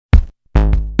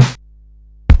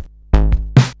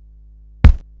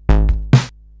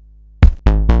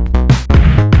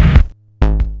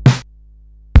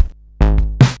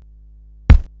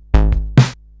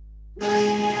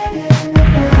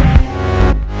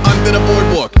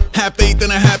than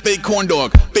a half-baked corn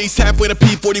dog. Face halfway to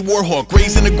P40 Warhawk.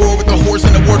 Raised in a gore with the horse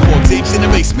and the warthogs. Aged in the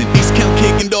basement, East Count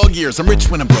kicking dog years. I'm rich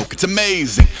when I'm broke, it's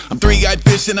amazing. I'm three-eyed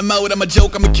fish in a mode, I'm a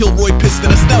joke. I'm a Kilroy pissed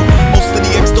in a snow. Most of the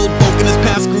ex-old folk in his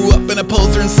past grew up in a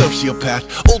poser and sociopath.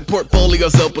 Old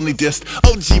portfolios openly dissed.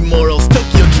 OG morals,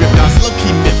 Tokyo drift, I was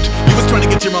low-key miffed. You was trying to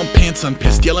get your own pants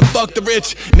unpissed, yelling fuck the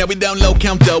rich. Now we down low,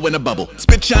 count dough in a bubble.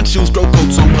 Spit shine shoes, throw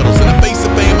coats on puddles. In the face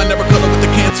of fame, I never color with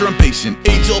the cancer, I'm patient.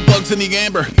 Age-old bugs in the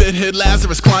amber, bit-head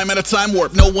Lazarus, climb at a time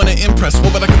warp. No one to impress,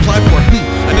 what would I comply for?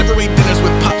 I never ate dinners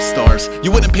with pop stars.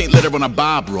 You wouldn't paint litter on a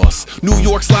Bob Ross. New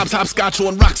York slobs, hopscotch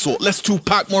on rock salt. Less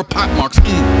Tupac, more pot marks. Way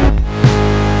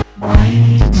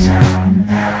down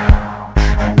now,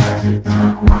 I love it,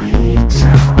 but way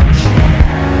down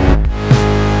here.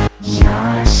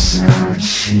 You're so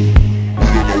cheap. We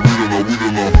don't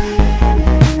know.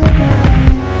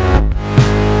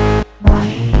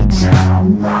 Way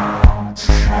down loud,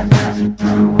 I love it,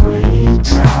 but way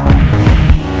down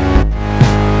here.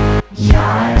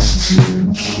 Yours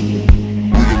too key.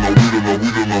 We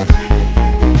don't know.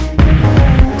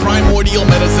 Primordial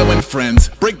metazoan friends.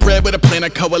 Break bread with a plan to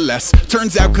coalesce.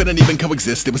 Turns out couldn't even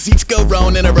coexist. It was each go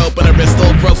roan in a rope and a wrist.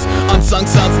 Old gross, unsung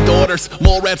sons and daughters.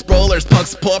 Mole rats, brawlers,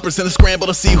 punks, paupers. In a scramble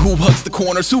to see who hugs the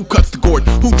corners. Who cuts the gourd,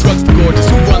 who drugs the gorgeous.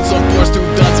 Who runs on floors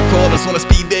through duns and crawlers. On a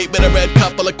speed date with a red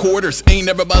couple of quarters. Ain't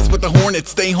never buzzed with the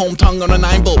hornets. Stay home tongue on a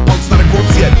 9-bolt. Punk's not a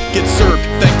corpse yet. Get served,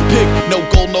 thank the pig. No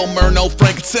gold, no myrrh, no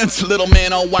frankincense. Little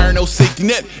man on wire, no safety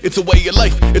net. It's a way of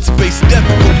life, it's a face of death.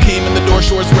 The cold came in the door,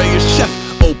 shores ray is chef.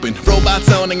 Open, robots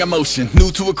owning emotion.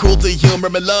 New to a cruelty, humor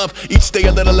and love. Each day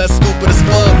a little less stupid as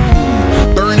fuck.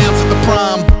 Burnouts at the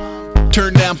prom.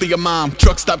 Turn down for your mom.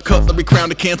 Truck stop, cutlery, crown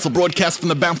to cancel. Broadcast from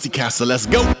the bouncy castle, let's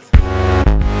go.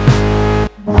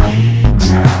 Way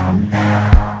down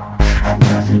now, I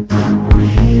love it, but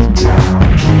way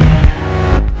down here.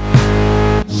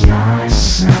 You're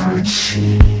so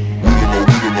cheap. We don't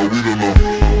know.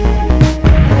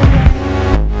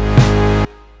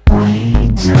 Way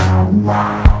down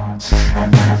loud, I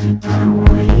love it, but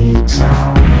way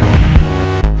down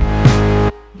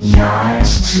here.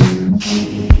 Yours too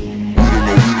key.